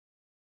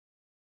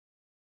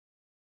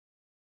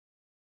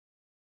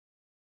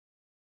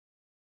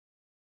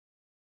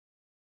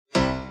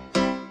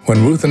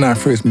When Ruth and I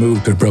first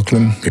moved to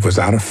Brooklyn, it was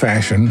out of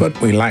fashion, but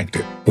we liked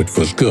it, which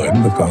was good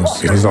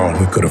because it was all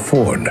we could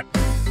afford.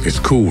 It's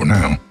cool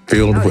now,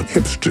 filled with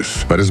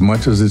hipsters, but as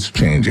much as it's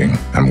changing,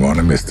 I'm going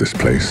to miss this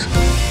place.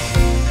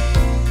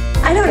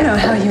 I don't know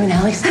how you and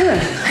Alex do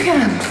it. I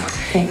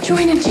gotta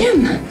join a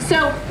gym.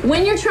 So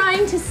when you're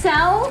trying to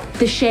sell,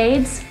 the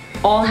shades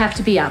all have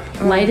to be up.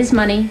 Light is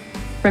money.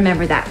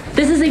 Remember that.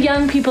 This is a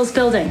young people's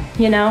building,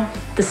 you know?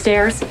 The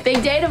stairs.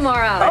 Big day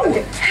tomorrow. Oh.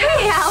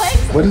 Hey,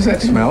 Alex. What does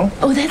that smell?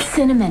 Oh, that's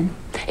cinnamon.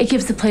 It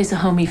gives the place a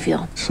homey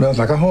feel. Smells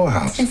like a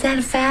whorehouse. Is that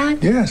a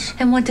fad? Yes.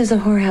 And what does a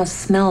whorehouse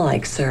smell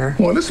like, sir?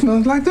 Well, it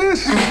smells like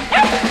this.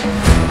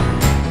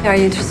 Are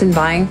you interested in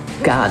buying?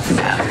 God,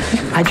 no.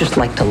 I just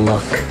like to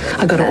look.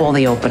 I go to all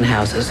the open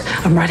houses.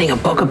 I'm writing a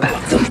book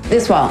about them.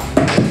 This wall.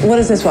 What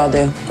does this wall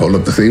do? Hold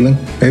up the ceiling,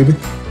 baby.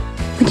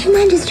 Would you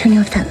mind just turning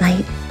off that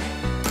light?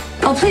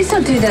 Oh, please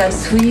don't do that,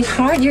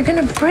 sweetheart. You're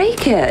gonna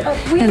break it.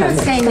 We don't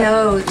say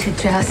no to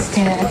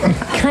Justin.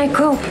 Can I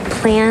grow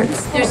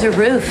plants? There's a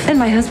roof. And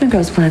my husband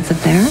grows plants up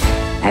there.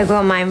 I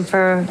grow mine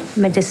for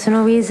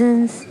medicinal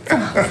reasons.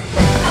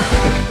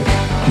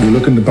 You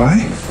looking to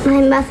buy?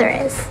 My mother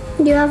is.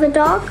 Do you have a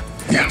dog?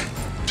 Yeah.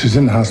 She's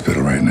in the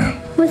hospital right now.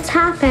 What's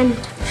happened?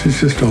 She's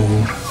just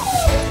old.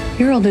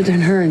 You're older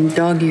than her in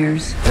dog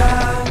years.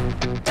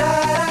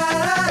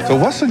 So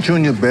what's a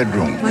junior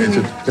bedroom?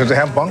 Does it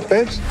have bunk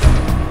beds?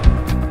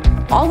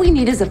 All we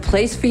need is a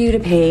place for you to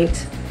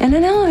paint and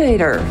an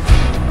elevator.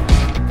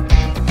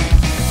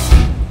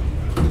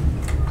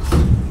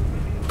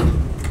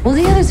 Well,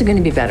 the others are going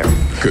to be better.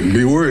 Couldn't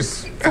be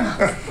worse.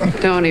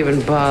 Don't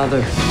even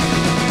bother.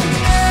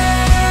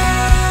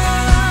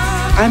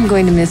 I'm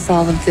going to miss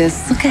all of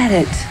this. Look at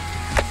it.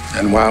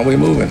 And why are we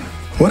moving?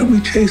 What are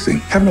we chasing?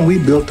 Haven't we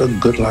built a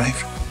good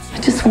life? I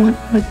just want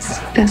what's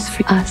best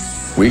for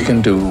us. We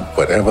can do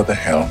whatever the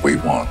hell we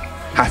want.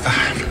 High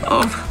five.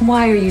 Oh,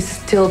 why are you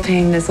still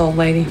paying this old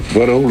lady?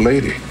 What old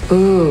lady?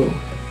 Ooh,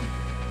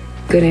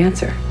 good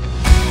answer.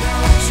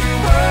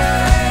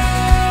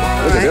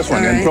 Look at this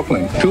one in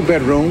Brooklyn. 2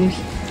 bedrooms,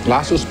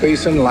 lots of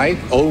space and light,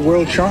 old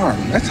world charm.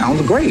 That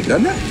sounds great,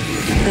 doesn't it?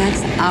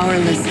 That's our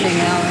listing,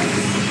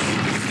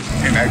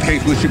 Alex. In that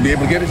case, we should be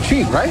able to get it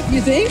cheap, right?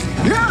 You think?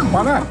 Yeah,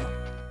 why not?